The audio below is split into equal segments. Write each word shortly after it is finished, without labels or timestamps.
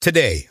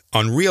Today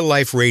on Real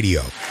Life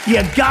Radio.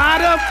 You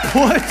gotta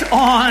put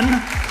on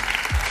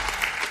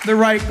the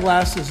right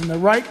glasses. And the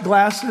right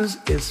glasses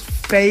is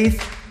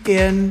faith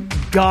in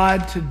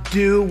God to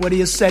do what He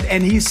has said.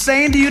 And He's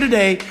saying to you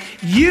today,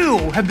 you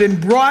have been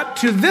brought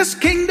to this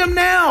kingdom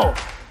now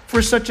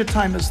for such a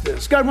time as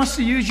this. God wants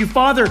to use you.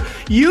 Father,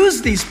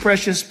 use these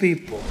precious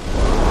people.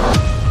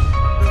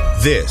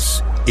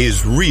 This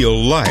is Real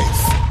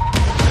Life.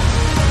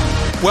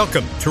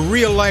 Welcome to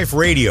Real Life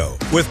Radio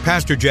with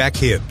Pastor Jack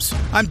Hibbs.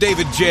 I'm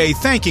David J.,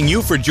 thanking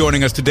you for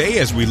joining us today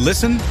as we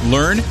listen,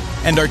 learn,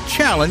 and are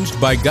challenged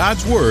by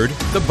God's Word,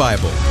 the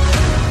Bible.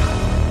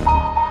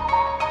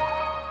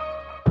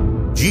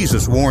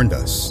 Jesus warned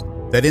us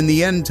that in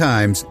the end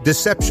times,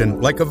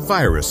 deception, like a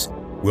virus,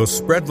 will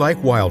spread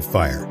like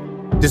wildfire.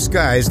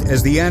 Disguised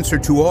as the answer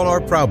to all our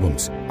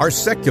problems, our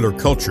secular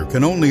culture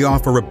can only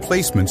offer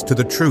replacements to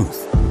the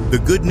truth. The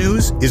good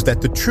news is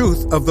that the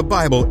truth of the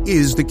Bible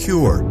is the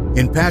cure.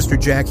 In Pastor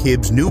Jack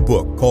Hibbs' new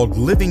book called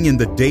Living in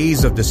the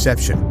Days of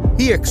Deception,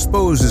 he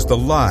exposes the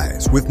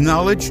lies with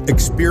knowledge,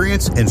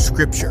 experience, and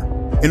scripture.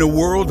 In a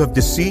world of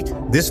deceit,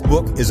 this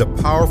book is a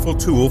powerful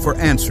tool for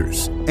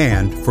answers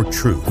and for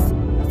truth.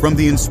 From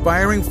the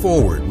inspiring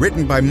foreword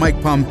written by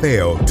Mike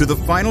Pompeo to the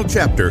final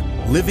chapter,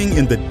 Living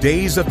in the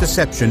Days of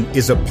Deception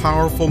is a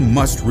powerful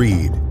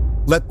must-read.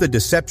 Let the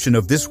deception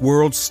of this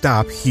world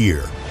stop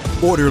here.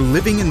 Order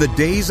Living in the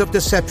Days of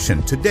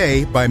Deception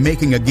today by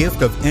making a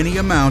gift of any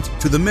amount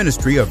to the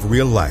Ministry of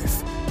Real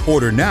Life.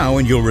 Order now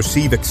and you'll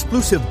receive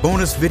exclusive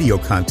bonus video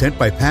content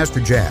by Pastor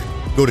Jack.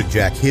 Go to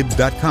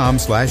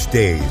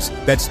jackhibbs.com/days.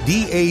 That's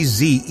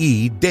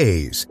D-A-Z-E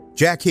days.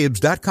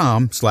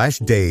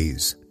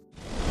 jackhibbs.com/days.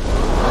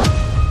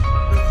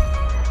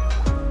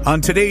 On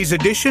today's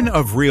edition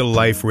of Real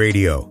Life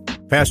Radio,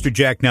 Pastor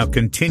Jack now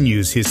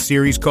continues his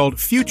series called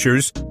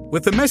Futures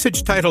with a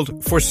message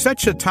titled For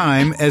Such a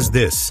Time as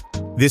This.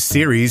 This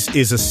series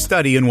is a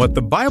study in what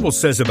the Bible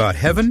says about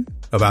heaven,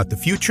 about the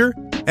future,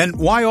 and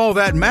why all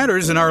that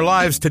matters in our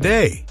lives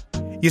today.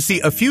 You see,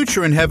 a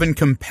future in heaven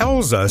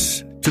compels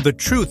us to the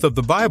truth of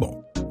the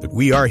Bible, that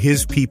we are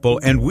His people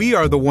and we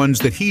are the ones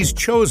that He's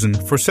chosen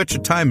for such a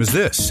time as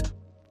this.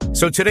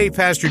 So today,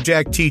 Pastor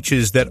Jack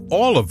teaches that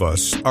all of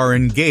us are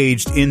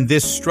engaged in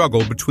this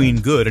struggle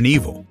between good and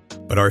evil.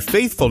 But our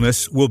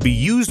faithfulness will be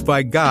used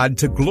by God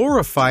to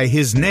glorify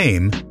His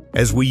name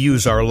as we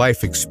use our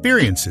life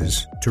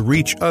experiences to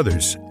reach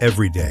others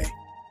every day.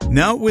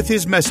 Now, with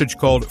his message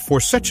called For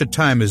Such a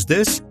Time as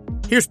This,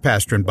 here's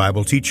pastor and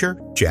Bible teacher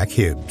Jack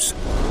Hibbs.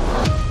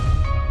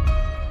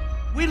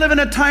 We live in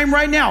a time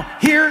right now.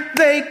 Here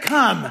they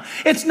come.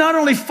 It's not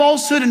only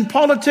falsehood in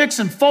politics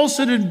and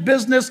falsehood in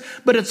business,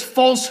 but it's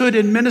falsehood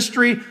in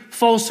ministry,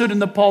 falsehood in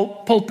the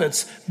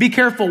pulpits. Be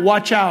careful.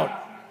 Watch out.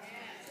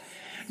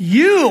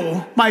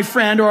 You, my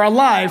friend, are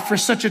alive for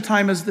such a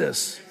time as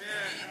this.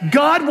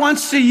 God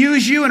wants to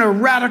use you in a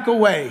radical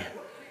way.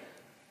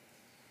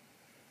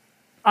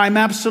 I'm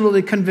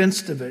absolutely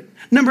convinced of it.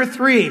 Number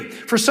 3,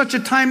 for such a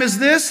time as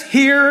this,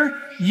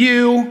 here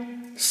you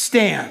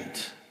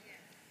stand.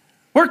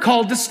 We're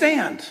called to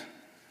stand.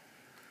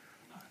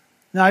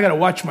 Now, I got to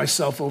watch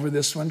myself over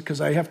this one because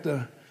I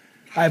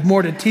have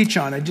more to teach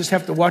on. I just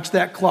have to watch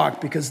that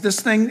clock because this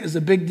thing is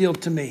a big deal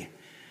to me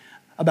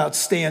about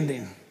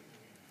standing.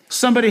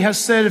 Somebody has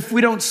said if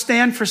we don't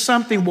stand for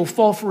something, we'll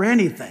fall for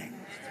anything.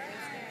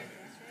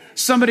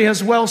 Somebody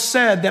has well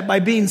said that by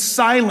being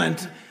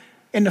silent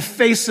in the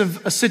face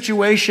of a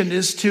situation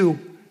is to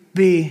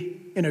be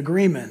in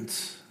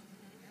agreement.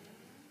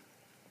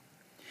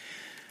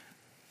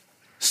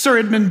 Sir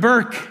Edmund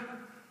Burke,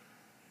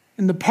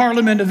 in the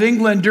Parliament of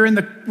England during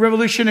the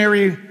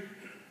revolutionary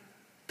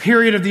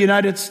period of the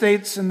United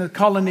States and the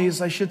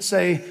colonies, I should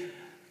say,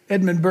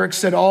 Edmund Burke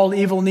said, all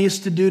evil needs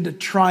to do to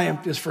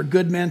triumph is for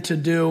good men to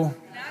do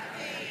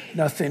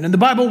nothing. And the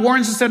Bible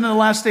warns us that in the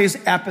last days,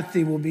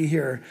 apathy will be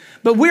here.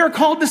 But we are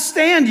called to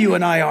stand, you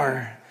and I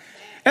are.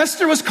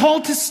 Esther was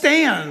called to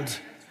stand.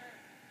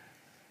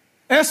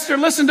 Esther,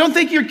 listen, don't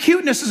think your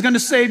cuteness is going to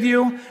save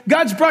you.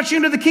 God's brought you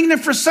into the kingdom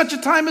for such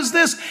a time as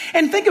this.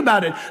 And think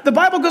about it. The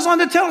Bible goes on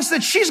to tell us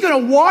that she's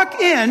going to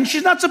walk in.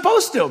 She's not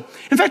supposed to.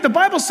 In fact, the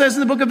Bible says in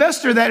the book of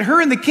Esther that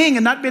her and the king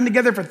had not been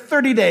together for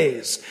 30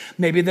 days.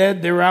 Maybe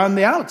they were on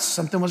the outs.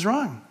 Something was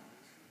wrong.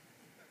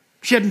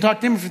 She hadn't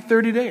talked to him for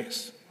 30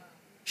 days.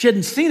 She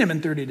hadn't seen him in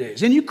 30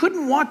 days. And you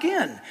couldn't walk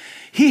in.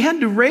 He had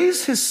to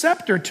raise his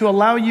scepter to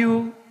allow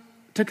you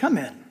to come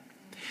in.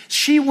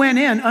 She went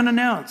in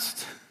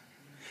unannounced.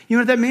 You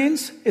know what that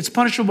means? It's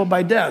punishable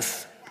by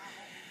death.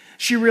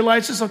 She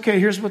realizes, okay,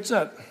 here's what's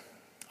up.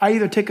 I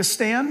either take a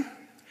stand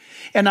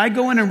and I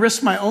go in and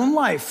risk my own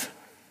life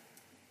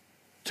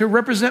to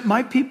represent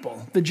my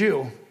people, the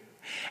Jew,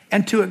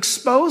 and to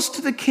expose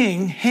to the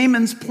king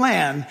Haman's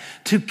plan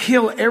to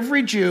kill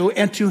every Jew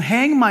and to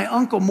hang my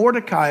uncle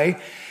Mordecai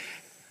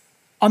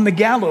on the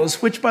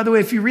gallows, which, by the way,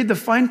 if you read the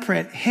fine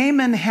print,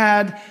 Haman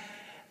had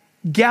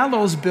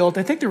gallows built.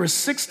 I think there were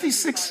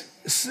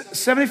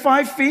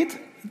 75 feet.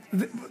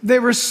 They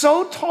were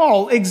so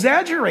tall,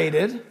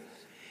 exaggerated,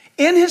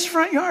 in his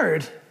front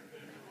yard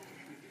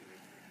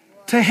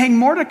to hang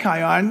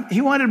Mordecai on.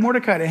 He wanted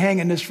Mordecai to hang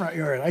in his front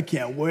yard. I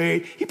can't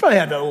wait. He probably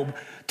had a little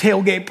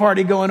tailgate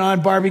party going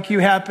on, barbecue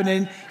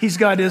happening. He's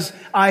got his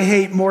I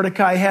Hate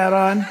Mordecai hat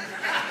on.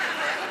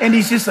 And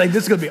he's just like,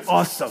 this is going to be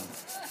awesome.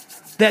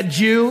 That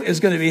Jew is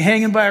going to be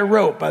hanging by a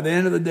rope by the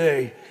end of the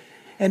day.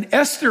 And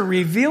Esther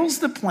reveals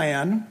the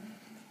plan,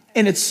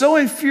 and it so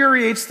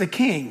infuriates the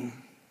king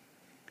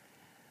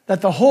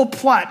that the whole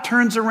plot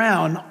turns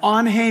around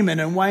on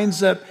Haman and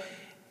winds up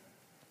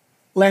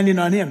landing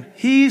on him.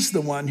 He's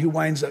the one who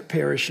winds up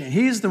perishing.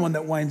 He's the one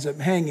that winds up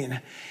hanging.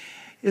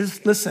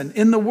 Listen,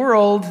 in the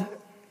world,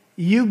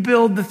 you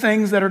build the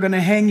things that are going to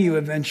hang you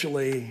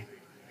eventually.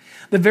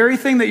 The very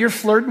thing that you're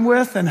flirting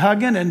with and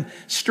hugging and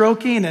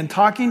stroking and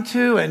talking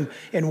to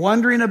and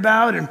wondering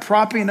about and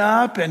propping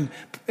up and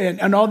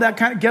all that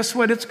kind of, guess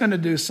what it's going to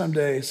do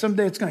someday?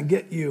 Someday it's going to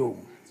get you.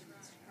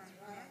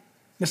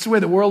 That's the way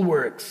the world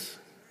works.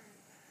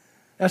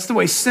 That's the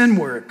way sin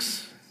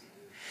works.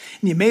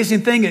 And the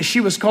amazing thing is she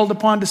was called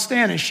upon to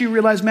stand, and she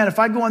realized, man, if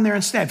I go in there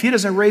and stand, if he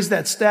doesn't raise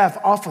that staff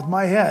off with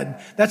my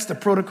head, that's the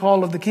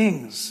protocol of the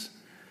kings.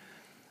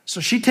 So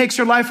she takes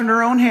her life in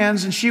her own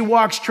hands, and she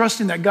walks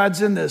trusting that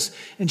God's in this.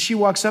 And she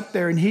walks up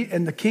there,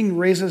 and the king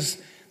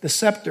raises the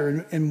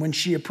scepter. And when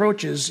she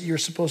approaches, you're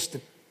supposed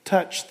to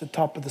touch the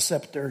top of the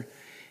scepter,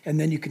 and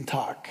then you can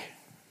talk.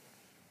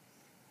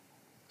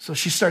 So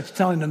she starts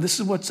telling him, this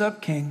is what's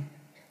up, king.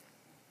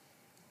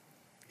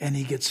 And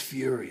he gets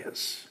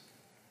furious.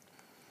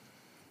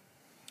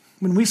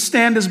 When we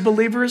stand as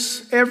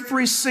believers,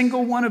 every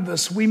single one of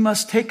us, we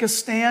must take a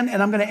stand.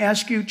 And I'm going to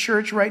ask you,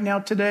 church, right now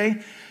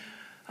today,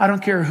 I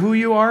don't care who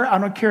you are. I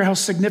don't care how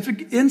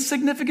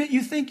insignificant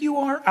you think you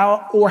are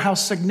or how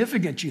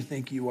significant you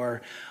think you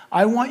are.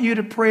 I want you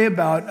to pray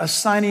about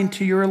assigning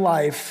to your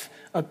life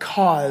a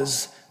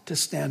cause to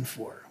stand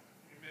for.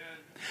 Amen.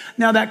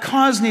 Now, that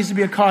cause needs to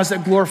be a cause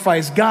that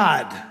glorifies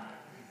God.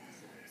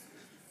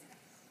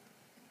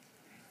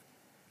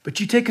 But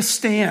you take a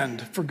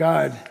stand for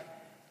God,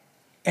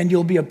 and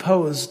you'll be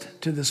opposed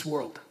to this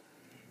world.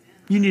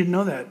 You need to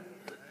know that.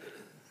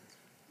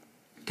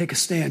 Take a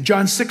stand.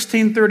 John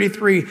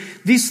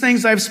 16:33. These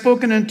things I've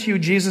spoken unto you,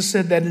 Jesus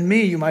said, that in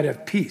me you might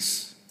have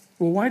peace.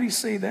 Well, why do you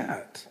say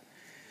that?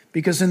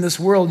 Because in this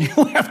world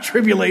you'll have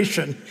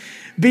tribulation.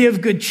 Be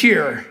of good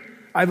cheer.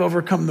 I've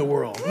overcome the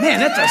world. Man,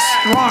 that's a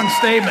strong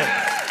statement.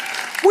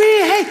 We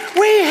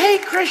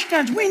hate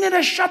Christians. We need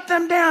to shut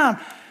them down.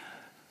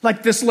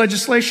 Like this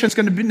legislation is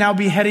going to now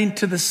be heading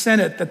to the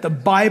Senate that the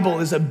Bible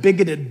is a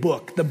bigoted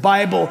book. The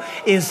Bible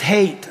is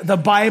hate. The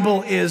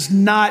Bible is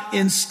not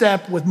in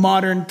step with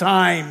modern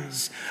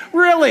times.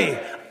 Really?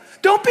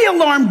 Don't be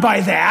alarmed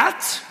by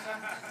that.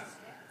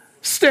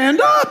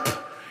 Stand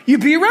up. You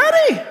be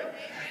ready.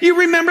 You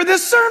remember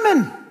this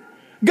sermon.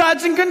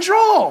 God's in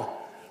control.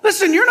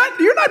 Listen, you're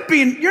not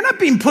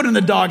being put in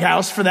the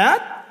doghouse for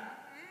that.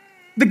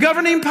 The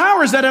governing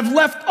powers that have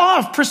left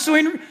off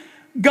pursuing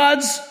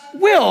God's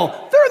will,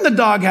 they're in the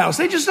doghouse.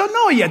 They just don't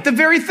know yet. The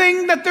very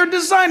thing that they're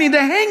designing to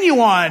hang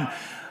you on,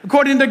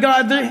 according to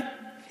God, they're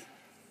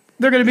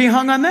going to be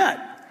hung on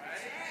that.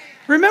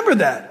 Remember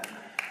that.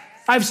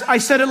 I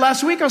said it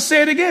last week. I'll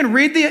say it again.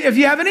 If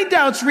you have any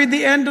doubts, read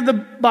the end of the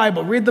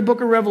Bible. Read the book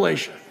of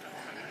Revelation.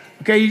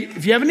 Okay?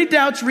 If you have any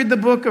doubts, read the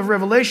book of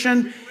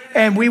Revelation,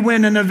 and we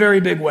win in a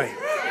very big way.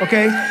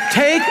 Okay?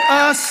 Take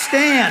a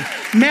stand.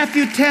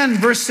 Matthew 10,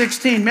 verse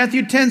 16.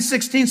 Matthew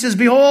 10:16 says,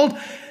 behold,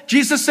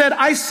 Jesus said,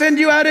 I send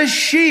you out as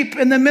sheep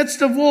in the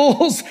midst of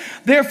wolves.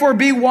 Therefore,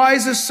 be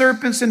wise as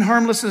serpents and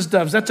harmless as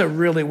doves. That's a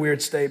really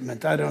weird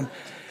statement.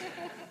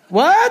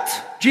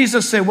 What?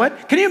 Jesus said,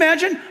 what? Can you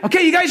imagine?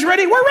 Okay, you guys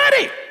ready? We're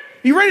ready.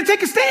 You ready to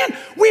take a stand?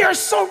 We are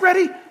so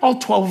ready. All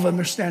 12 of them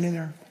are standing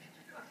there.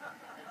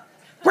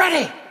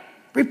 Ready.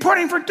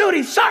 Reporting for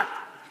duty, sir.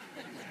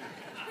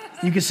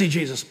 You can see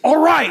Jesus.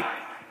 All right.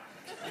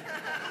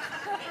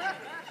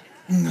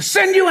 I'm going to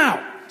send you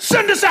out.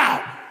 Send us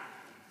out.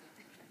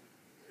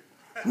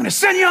 I'm going to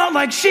send you out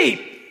like sheep.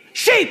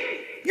 Sheep,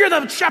 you're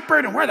the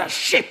shepherd and we're the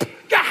sheep.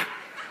 Yeah.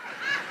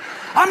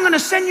 I'm going to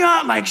send you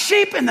out like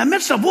sheep in the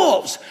midst of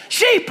wolves.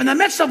 Sheep in the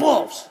midst of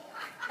wolves.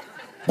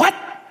 What?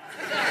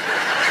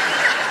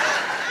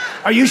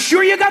 Are you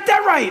sure you got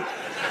that right?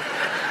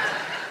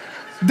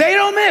 They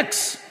don't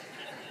mix.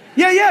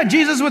 Yeah,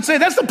 Jesus would say,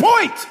 that's the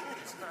point.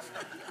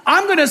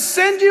 I'm going to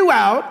send you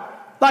out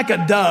like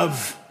a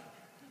dove.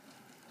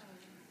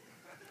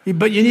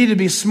 But you need to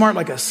be smart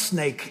like a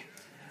snake.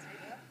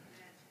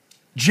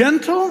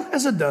 Gentle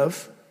as a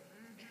dove,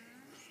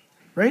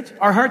 right?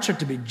 Our hearts are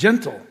to be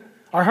gentle.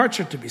 Our hearts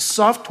are to be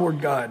soft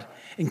toward God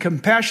and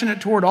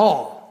compassionate toward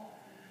all.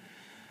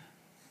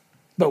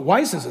 But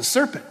wise as a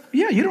serpent.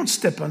 Yeah, you don't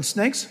step on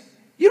snakes.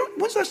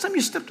 When's the last time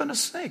you stepped on a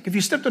snake? If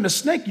you stepped on a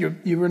snake,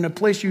 you were in a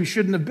place you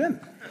shouldn't have been.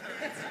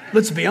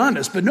 Let's be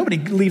honest, but nobody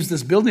leaves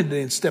this building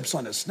today and steps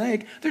on a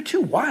snake. They're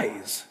too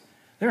wise.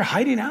 They're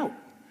hiding out.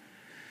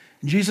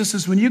 And Jesus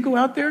says, when you go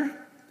out there,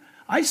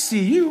 I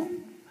see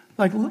you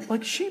like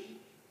sheep.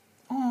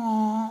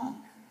 Aww.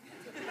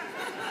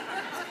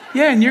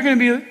 Yeah, and you're going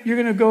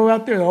to go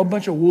out there, a whole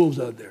bunch of wolves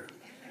out there.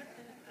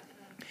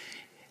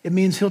 It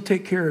means he'll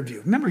take care of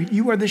you. Remember,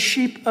 you are the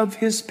sheep of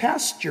his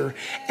pasture,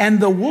 and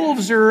the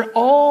wolves are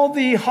all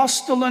the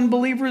hostile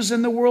unbelievers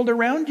in the world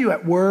around you,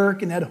 at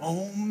work and at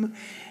home.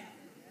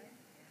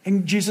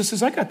 And Jesus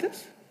says, I got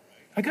this.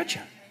 I got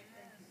you.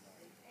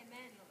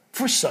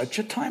 For such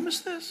a time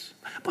as this.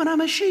 But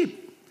I'm a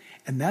sheep.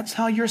 And that's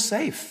how you're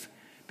safe,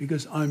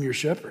 because I'm your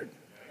shepherd.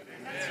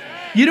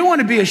 You don't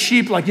want to be a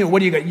sheep like, what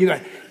do you got? You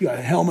got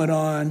a helmet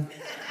on,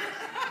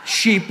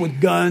 sheep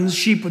with guns,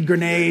 sheep with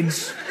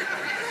grenades.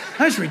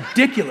 That's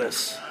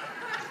ridiculous.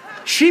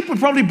 Sheep would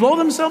probably blow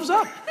themselves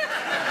up.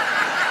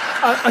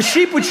 A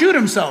sheep would shoot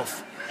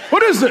himself.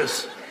 What is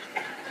this?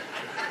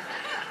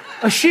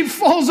 A sheep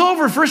falls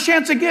over first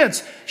chance it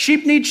gets.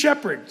 Sheep need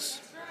shepherds.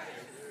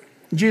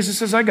 Jesus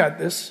says, I got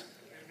this.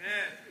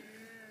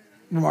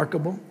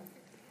 Remarkable.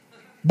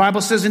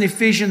 Bible says in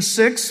Ephesians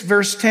 6,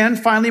 verse 10,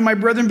 finally, my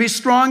brethren, be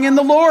strong in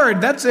the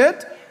Lord. That's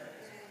it.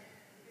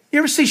 You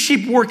ever see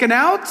sheep working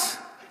out?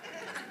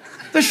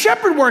 The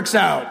shepherd works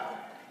out.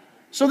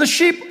 So the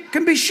sheep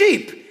can be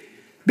sheep.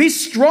 Be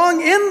strong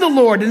in the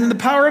Lord and in the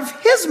power of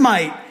his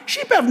might.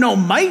 Sheep have no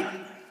might.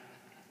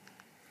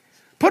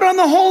 Put on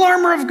the whole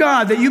armor of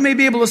God that you may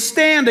be able to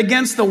stand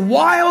against the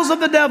wiles of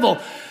the devil.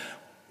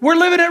 We're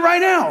living it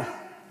right now.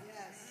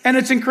 And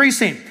it's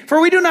increasing.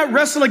 For we do not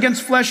wrestle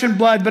against flesh and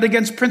blood, but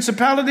against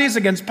principalities,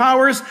 against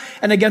powers,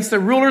 and against the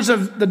rulers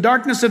of the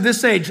darkness of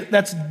this age.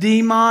 That's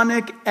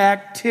demonic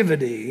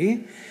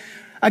activity.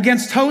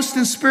 Against hosts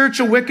and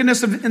spiritual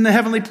wickedness in the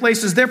heavenly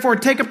places. Therefore,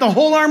 take up the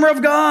whole armor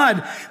of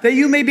God, that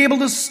you may be able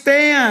to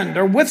stand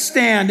or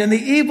withstand in the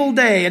evil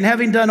day. And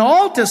having done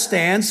all to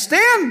stand,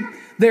 stand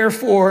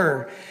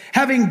therefore,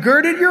 having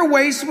girded your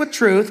waist with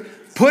truth,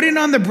 putting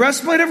on the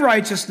breastplate of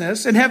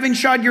righteousness, and having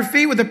shod your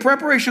feet with the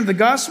preparation of the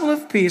gospel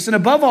of peace, and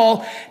above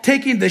all,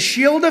 taking the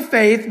shield of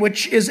faith,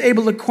 which is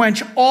able to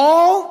quench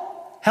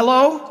all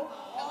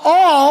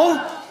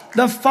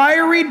the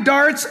fiery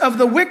darts of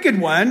the wicked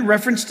one,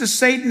 reference to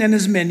Satan and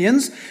his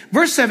minions.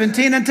 Verse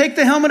 17, and take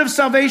the helmet of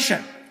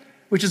salvation,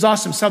 which is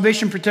awesome.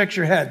 Salvation protects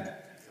your head.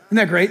 Isn't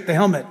that great? The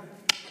helmet.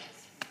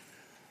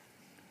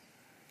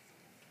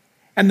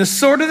 And the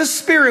sword of the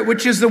Spirit,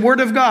 which is the word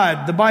of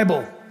God, the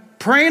Bible.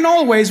 Praying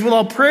always with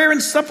all prayer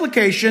and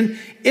supplication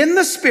in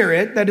the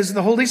Spirit, that is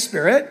the Holy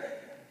Spirit,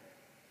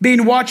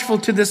 being watchful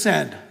to this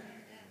end.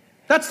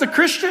 That's the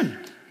Christian.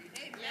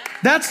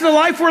 That's the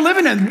life we're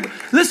living in.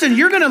 Listen,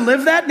 you're going to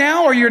live that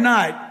now or you're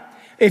not.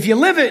 If you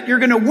live it, you're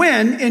going to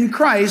win in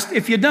Christ.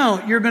 If you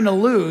don't, you're going to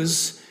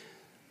lose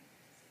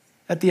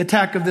at the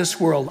attack of this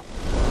world.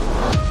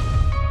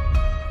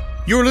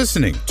 You're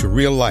listening to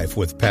Real Life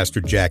with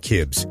Pastor Jack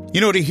Hibbs.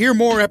 To hear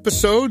more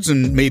episodes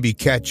and maybe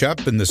catch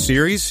up in the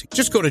series,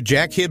 just go to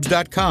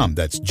jackhibbs.com.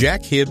 That's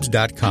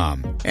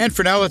jackhibbs.com. And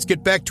for now, let's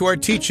get back to our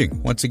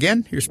teaching. Once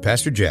again, here's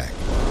Pastor Jack.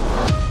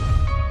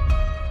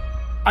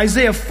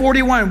 Isaiah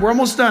 41, we're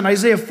almost done.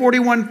 Isaiah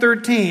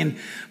 41:13.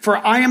 For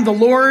I am the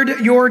Lord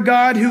your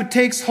God who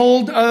takes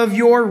hold of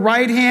your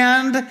right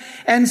hand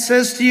and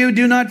says to you,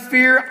 do not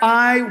fear,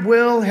 I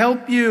will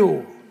help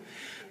you.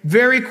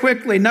 Very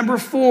quickly, number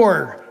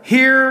 4,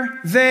 here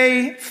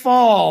they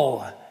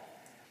fall.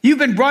 You've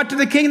been brought to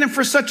the kingdom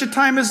for such a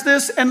time as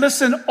this, and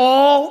listen,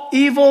 all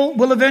evil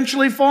will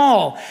eventually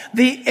fall.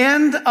 The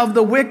end of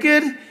the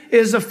wicked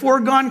is a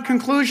foregone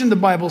conclusion, the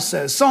Bible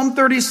says. Psalm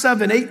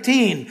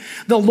 37:18.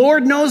 The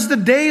Lord knows the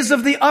days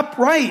of the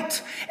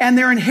upright, and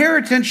their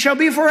inheritance shall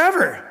be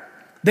forever.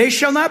 They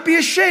shall not be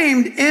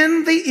ashamed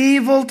in the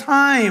evil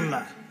time.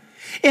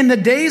 In the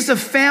days of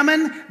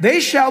famine,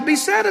 they shall be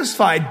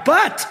satisfied,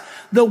 but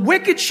the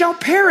wicked shall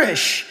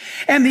perish.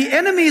 And the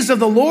enemies of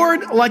the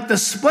Lord, like the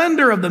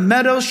splendor of the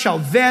meadows, shall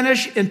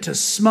vanish into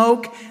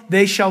smoke.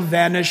 They shall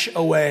vanish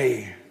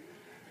away.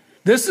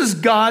 This is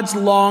God's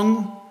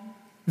long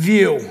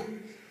view.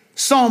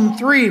 Psalm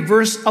 3,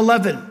 verse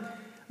 11.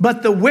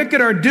 But the wicked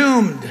are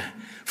doomed,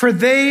 for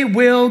they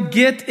will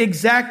get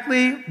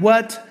exactly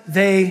what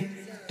they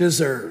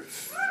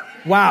deserve.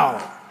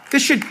 Wow.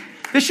 This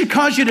should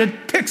cause you to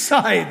pick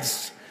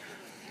sides.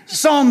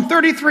 Psalm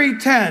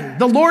 33:10.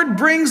 The Lord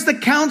brings the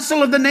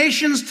counsel of the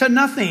nations to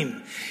nothing.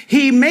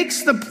 He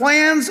makes the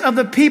plans of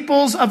the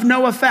peoples of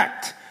no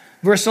effect.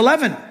 Verse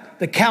 11.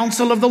 The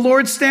counsel of the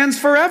Lord stands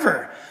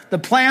forever, the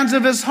plans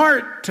of his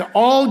heart to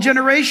all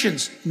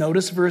generations.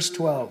 Notice verse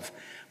 12.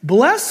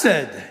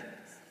 Blessed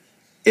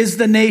is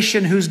the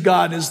nation whose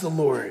God is the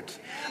Lord.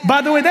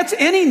 By the way, that's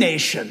any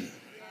nation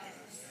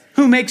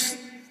who makes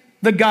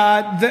their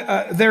God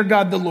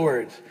the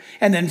Lord.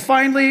 And then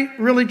finally,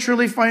 really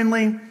truly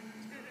finally,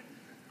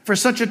 for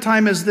such a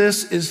time as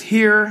this is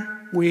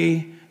here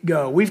we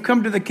go. We've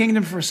come to the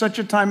kingdom for such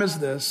a time as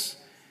this,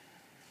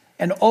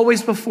 and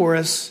always before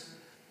us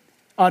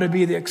ought to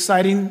be the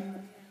exciting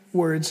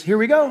words, here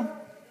we go.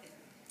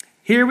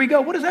 Here we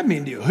go. What does that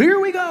mean to you? Here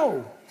we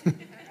go.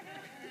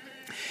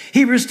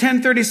 Hebrews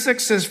 10:36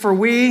 says, for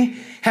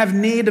we have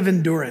need of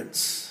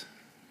endurance.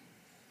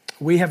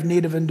 We have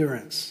need of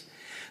endurance.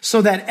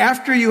 So that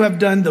after you have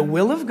done the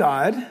will of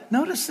God,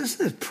 notice this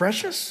is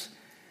precious,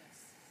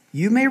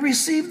 you may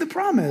receive the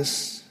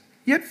promise.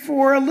 Yet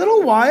for a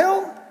little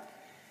while,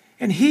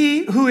 And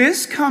he who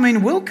is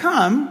coming will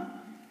come,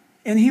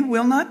 and he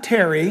will not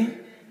tarry.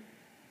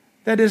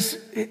 That is,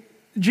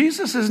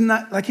 Jesus is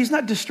not, like, he's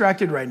not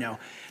distracted right now.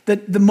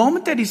 The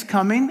moment that he's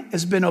coming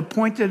has been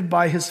appointed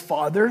by his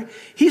Father.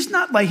 He's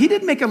not like, he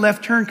didn't make a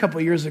left turn a couple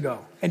of years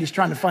ago, and he's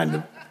trying to find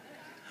the,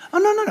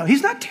 oh, no.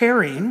 He's not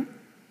tarrying.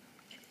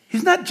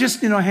 He's not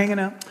just, hanging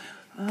out.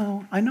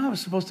 Oh, I know I was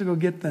supposed to go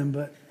get them,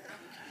 but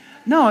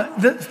no,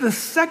 the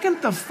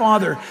second the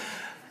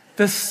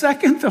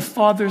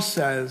Father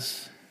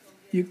says,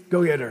 you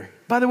go get her.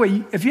 By the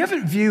way, if you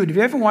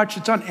haven't watched,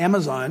 it's on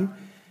Amazon,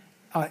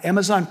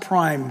 Amazon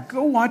Prime.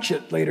 Go watch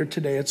it later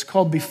today. It's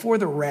called Before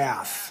the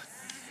Wrath.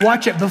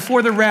 Watch it,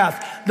 Before the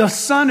Wrath. The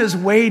Son is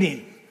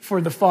waiting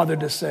for the Father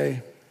to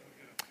say,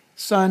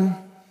 Son,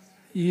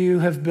 you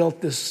have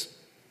built this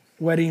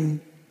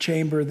wedding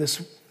chamber,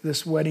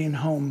 this wedding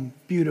home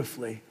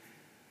beautifully.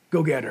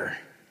 Go get her.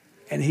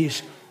 And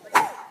he's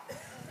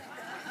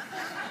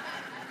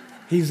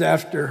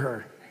after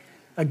her.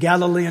 A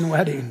Galilean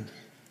wedding.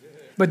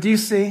 But do you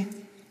see?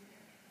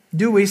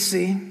 Do we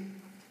see?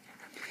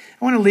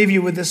 I want to leave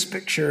you with this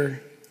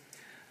picture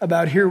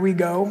about here we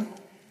go.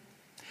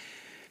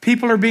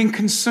 People are being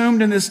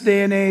consumed in this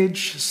day and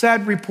age.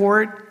 Sad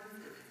report.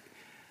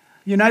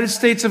 The United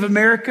States of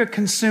America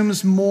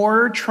consumes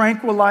more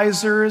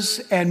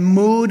tranquilizers and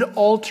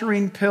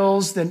mood-altering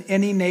pills than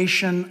any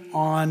nation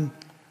on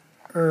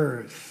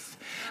earth.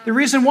 The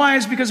reason why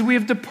is because we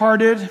have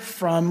departed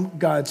from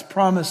God's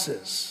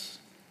promises.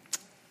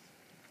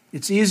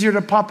 It's easier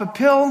to pop a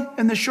pill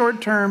in the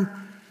short term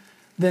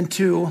than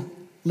to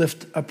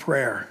lift a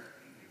prayer.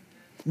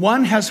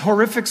 One has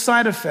horrific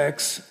side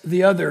effects,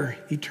 the other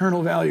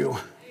eternal value.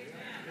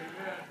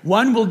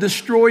 One will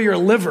destroy your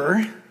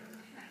liver,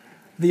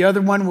 the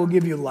other one will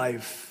give you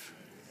life.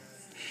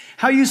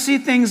 How you see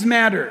things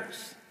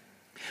matters.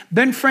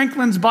 Ben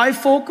Franklin's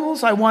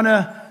bifocals, I want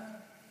to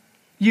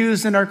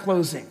use in our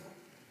closing.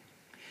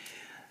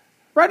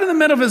 Right in the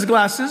middle of his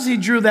glasses, he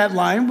drew that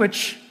line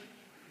which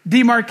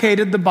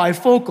demarcated the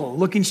bifocal.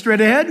 Looking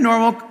straight ahead,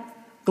 normal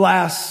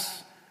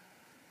glass.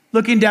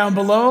 Looking down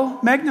below,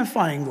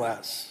 magnifying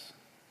glass.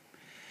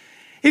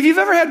 If you've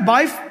ever had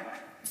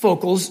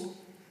bifocals,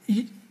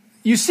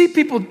 you see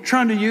people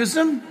trying to use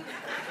them.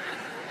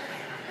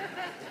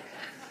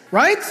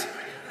 Right?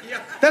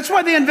 That's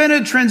why they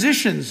invented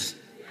transitions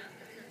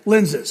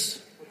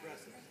lenses.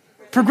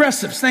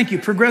 Progressives, thank you,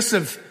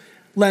 progressive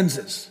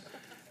lenses.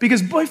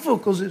 Because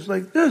bifocals is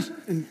like this.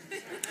 And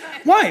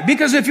why?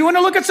 Because if you want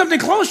to look at something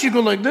close, you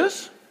go like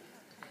this.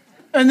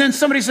 And then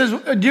somebody says,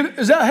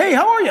 hey,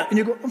 how are you? And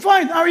you go, I'm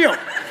fine, how are you?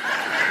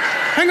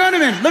 Hang on a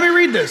minute, let me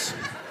read this.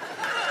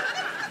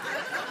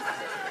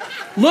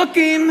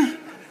 Looking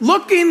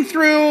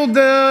through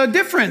the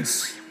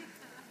difference,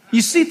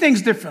 you see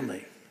things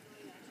differently.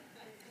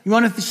 You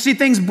want to see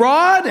things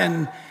broad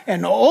and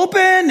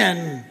open,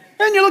 and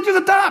then you look to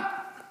the top.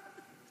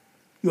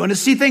 You want to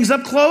see things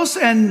up close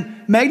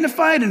and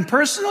magnified and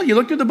personal, you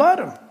look to the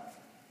bottom.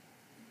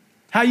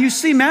 How you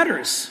see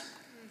matters.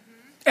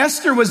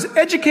 Esther was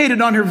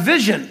educated on her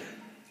vision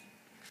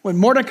when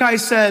Mordecai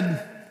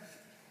said,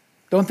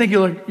 don't think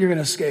you're going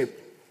to escape.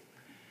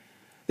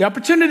 The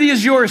opportunity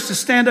is yours to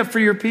stand up for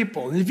your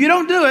people. And if you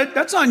don't do it,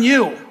 that's on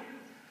you.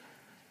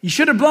 You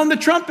should have blown the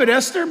trumpet,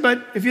 Esther,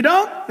 but if you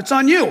don't, it's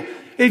on you.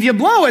 If you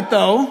blow it,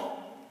 though,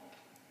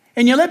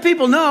 and you let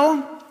people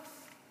know,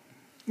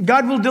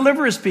 God will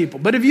deliver his people.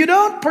 But if you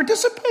don't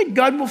participate,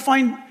 God will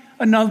find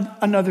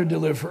another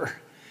deliverer.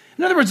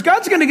 In other words,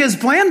 God's going to get his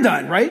plan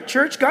done, right,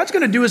 church? God's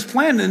going to do his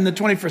plan in the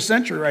 21st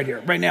century right here,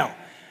 right now.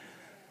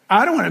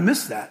 I don't want to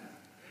miss that.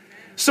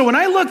 So when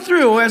I look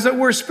through, as it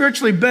were,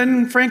 spiritually,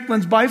 Ben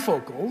Franklin's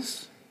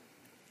bifocals,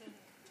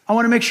 I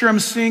want to make sure I'm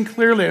seeing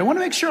clearly. I want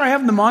to make sure I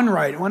have them on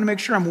right. I want to make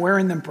sure I'm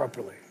wearing them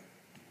properly.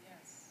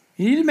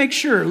 You need to make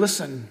sure,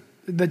 listen,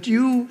 that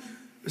you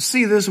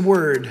see this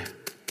word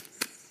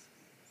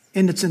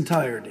in its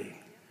entirety.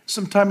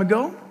 Some time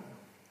ago,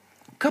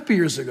 a couple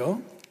years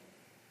ago,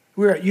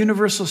 we were at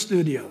Universal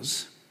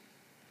Studios.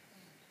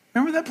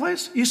 Remember that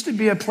place? It used to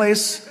be a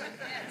place,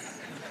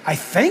 I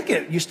think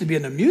it used to be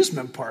an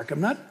amusement park. I'm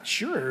not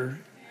sure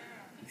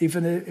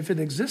even if it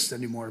exists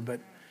anymore. But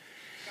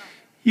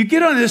you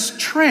get on this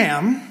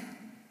tram,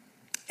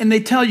 and they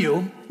tell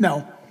you,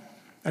 no,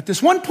 at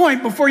this one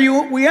point before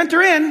we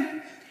enter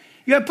in,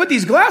 you got to put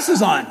these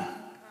glasses on.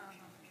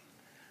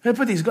 You got to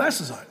put these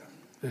glasses on.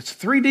 It's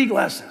 3D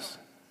glasses.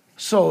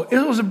 So it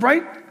was a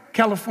bright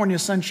California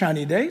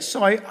sunshiny day,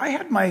 so I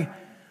had my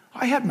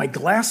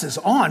glasses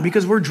on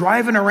because we're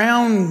driving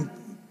around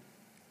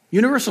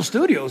Universal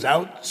Studios,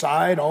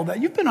 outside, all that.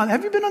 Have you been on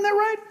that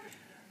ride?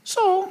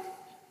 So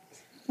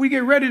we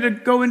get ready to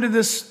go into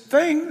this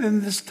thing,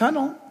 in this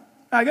tunnel.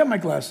 I got my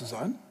glasses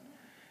on.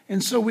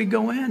 And so we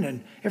go in,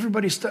 and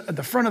everybody's at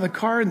the front of the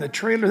car in the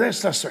trailer, they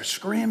start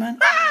screaming.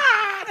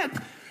 Ah!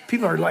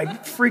 People are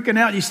like freaking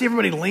out. You see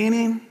everybody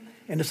leaning,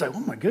 and it's like, oh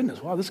my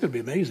goodness, wow, this is going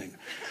to be amazing.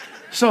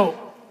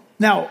 So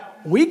now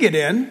we get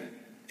in,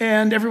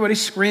 and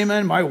everybody's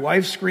screaming, my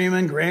wife's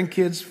screaming,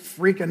 grandkids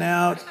freaking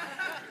out,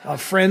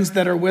 friends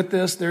that are with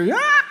us, they're,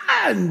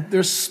 and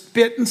there's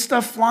spit and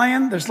stuff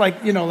flying. There's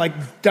like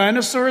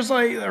dinosaurs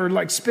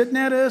are spitting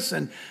at us.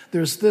 And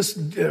there's this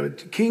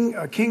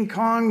King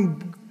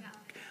Kong,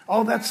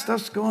 all that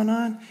stuff's going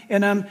on.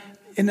 And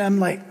I'm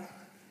like,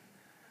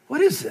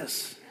 what is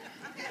this?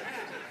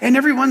 And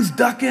everyone's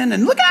ducking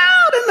and look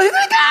out and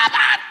look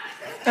out.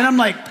 And I'm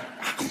like,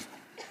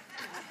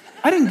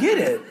 I didn't get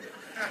it.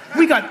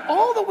 We got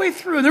all the way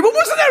through. They're going,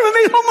 wasn't that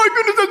amazing? Oh my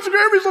goodness, that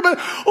scared me so bad.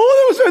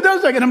 Oh, that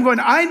was like, and I'm going,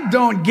 I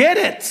don't get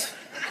it.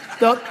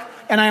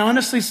 And I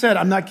honestly said,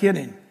 I'm not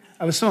kidding.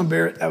 I was so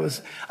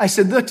embarrassed. I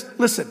said,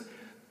 listen,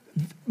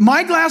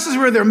 my glasses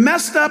were either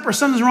messed up or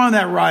something's wrong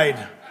with that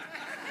ride.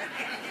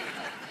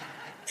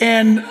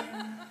 And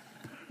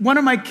one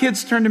of my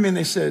kids turned to me and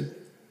they said,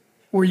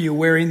 were you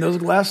wearing those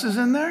glasses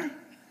in there?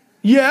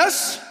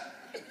 Yes.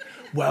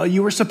 Well,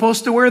 you were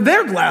supposed to wear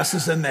their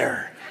glasses in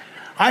there.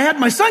 I had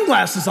my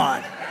sunglasses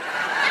on.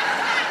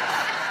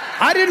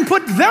 I didn't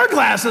put their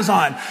glasses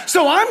on.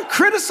 So I'm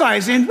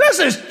criticizing, this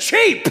is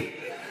cheap.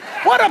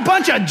 What a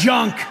bunch of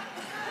junk.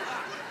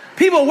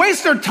 People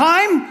waste their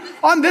time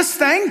on this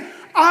thing.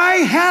 I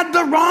had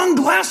the wrong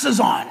glasses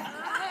on.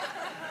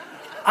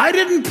 I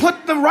didn't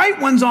put the right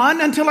ones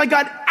on until I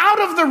got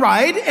out of the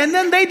ride, and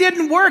then they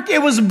didn't work.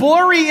 It was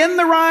blurry in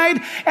the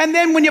ride, and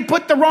then when you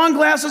put the wrong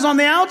glasses on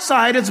the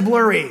outside, it's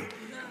blurry.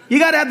 You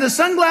got to have the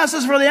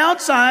sunglasses for the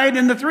outside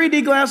and the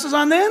 3D glasses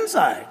on the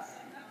inside.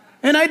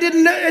 And I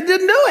didn't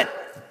do it.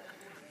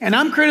 And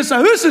I'm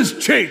criticizing, this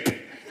is cheap.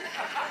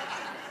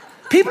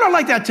 People are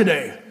like that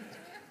today.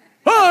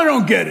 Oh, I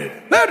don't get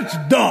it. That's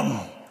dumb.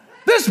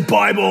 This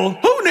Bible,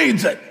 who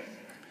needs it?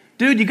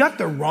 Dude, you got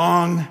the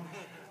wrong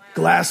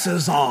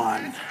glasses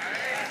on.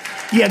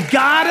 You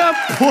got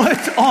to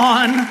put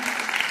on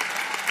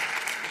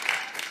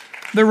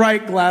the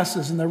right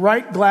glasses. And the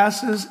right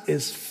glasses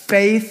is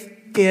faith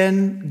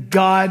in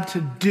God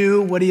to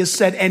do what he has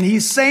said. And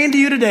he's saying to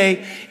you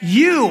today,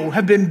 you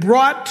have been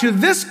brought to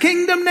this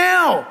kingdom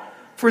now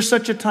for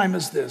such a time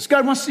as this.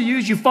 God wants to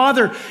use you.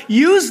 Father,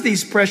 use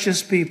these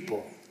precious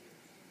people.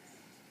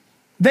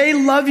 They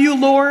love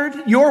you, Lord.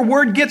 Your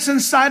word gets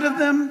inside of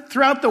them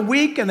throughout the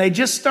week and they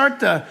just start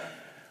to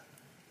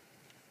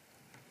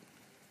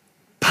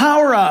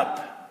power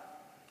up.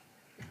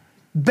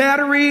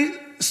 Battery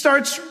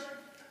starts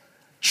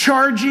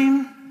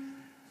charging.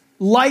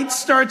 Light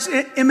starts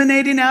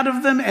emanating out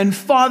of them. And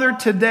Father,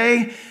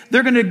 today,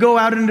 they're going to go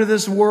out into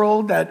this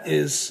world that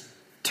is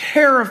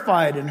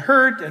terrified and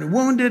hurt and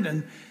wounded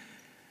and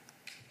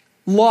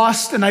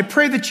lost. And I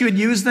pray that you would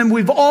use them.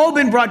 We've all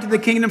been brought to the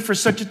kingdom for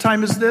such a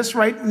time as this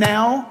right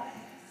now.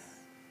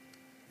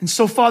 And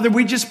so, Father,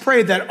 we just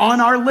pray that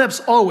on our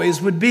lips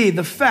always would be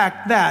the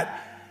fact that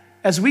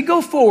as we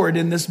go forward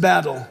in this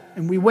battle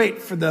and we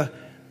wait for the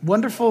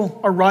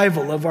wonderful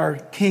arrival of our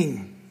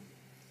King,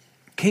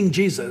 King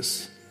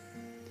Jesus,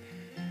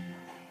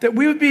 that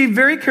we would be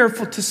very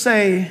careful to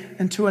say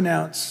and to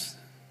announce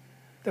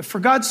that for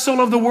God so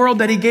loved the world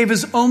that he gave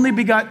his only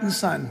begotten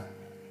Son.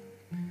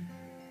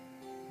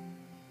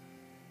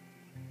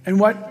 And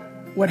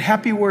what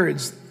happy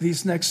words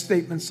these next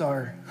statements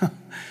are.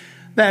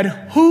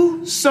 That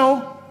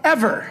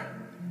whosoever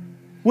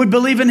would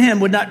believe in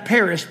him would not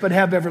perish but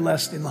have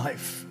everlasting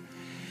life.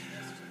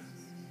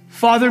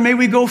 Father, may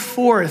we go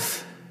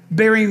forth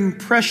bearing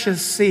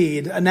precious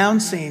seed,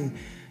 announcing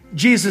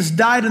Jesus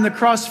died on the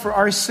cross for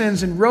our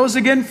sins and rose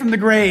again from the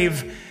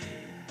grave,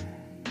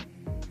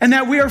 and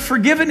that we are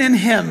forgiven in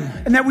him,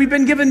 and that we've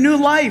been given new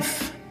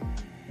life,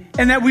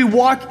 and that we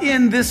walk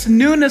in this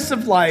newness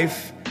of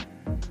life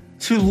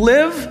to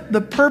live the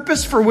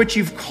purpose for which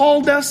you've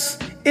called us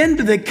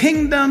into the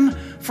kingdom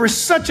for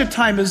such a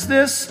time as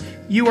this.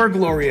 You are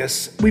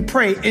glorious. We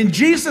pray in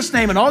Jesus'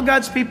 name, and all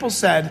God's people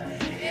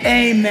said,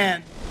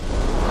 amen.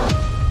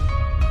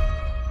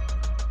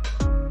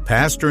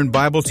 Pastor and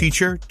Bible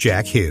teacher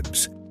Jack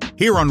Hibbs,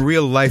 here on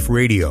Real Life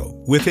Radio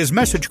with his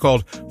message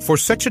called For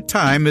Such a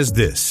Time as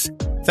This.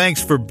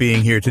 Thanks for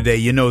being here today.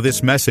 You know,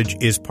 this message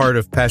is part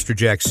of Pastor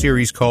Jack's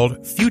series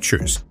called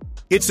Futures.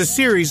 It's a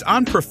series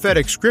on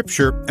prophetic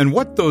scripture and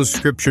what those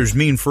scriptures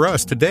mean for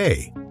us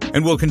today.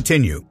 And we'll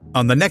continue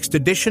on the next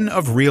edition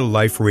of Real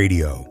Life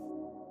Radio.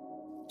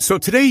 So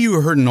today you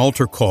heard an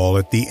altar call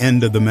at the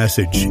end of the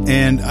message,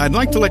 and I'd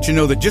like to let you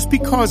know that just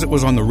because it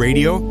was on the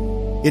radio,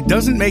 it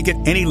doesn't make it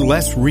any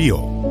less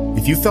real.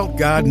 If you felt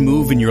God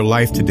move in your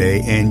life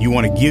today and you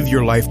want to give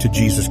your life to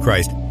Jesus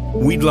Christ,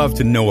 we'd love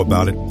to know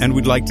about it, and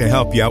we'd like to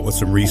help you out with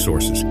some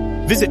resources.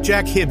 Visit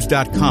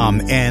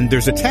jackhibbs.com, and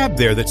there's a tab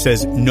there that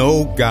says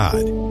Know God.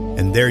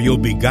 And there you'll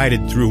be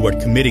guided through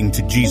what committing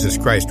to Jesus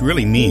Christ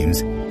really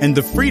means and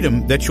the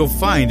freedom that you'll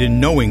find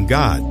in knowing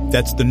God.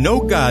 That's the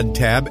Know God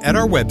tab at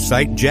our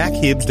website,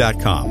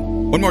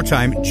 jackhibbs.com. One more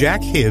time,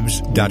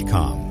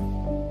 jackhibbs.com.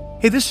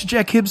 Hey, this is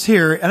Jack Hibbs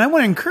here, and I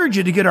want to encourage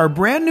you to get our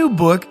brand new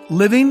book,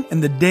 Living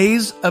in the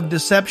Days of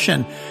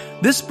Deception.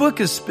 This book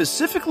is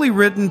specifically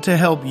written to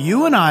help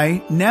you and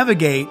I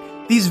navigate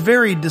these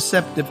very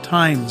deceptive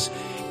times.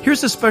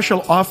 Here's a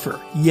special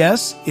offer.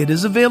 Yes, it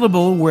is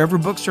available wherever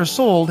books are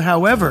sold.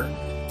 However,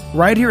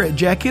 right here at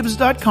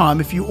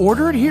jackhibbs.com, if you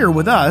order it here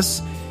with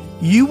us,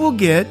 you will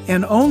get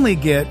and only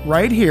get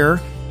right here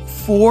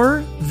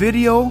 4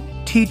 video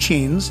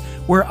teachings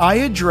where I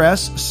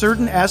address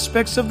certain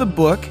aspects of the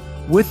book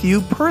with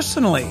you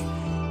personally.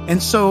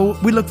 And so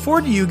we look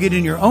forward to you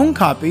getting your own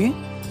copy,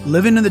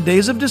 Living in the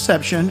Days of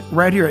Deception,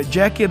 right here at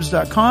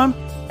jackhibbs.com,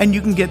 and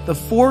you can get the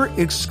 4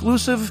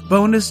 exclusive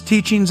bonus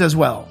teachings as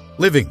well.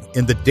 Living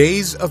in the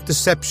Days of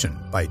Deception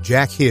by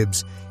Jack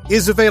Hibbs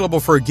is available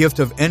for a gift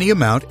of any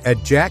amount at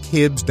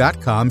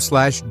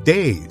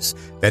jackhibbs.com/days.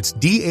 That's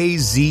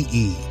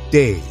D-A-Z-E,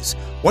 days.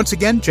 Once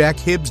again,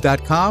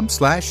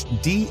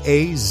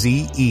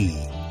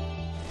 jackhibbs.com/DAZE.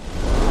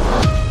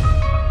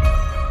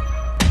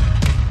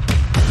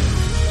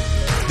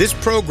 This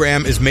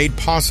program is made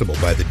possible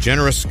by the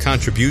generous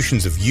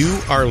contributions of you,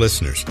 our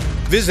listeners.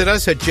 Visit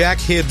us at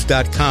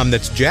jackhibbs.com.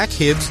 That's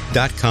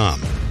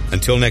jackhibbs.com.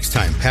 Until next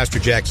time, Pastor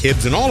Jack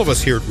Hibbs and all of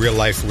us here at Real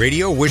Life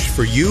Radio wish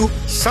for you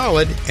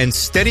solid and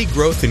steady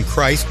growth in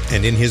Christ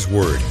and in His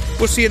Word.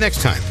 We'll see you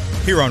next time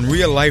here on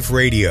Real Life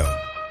Radio.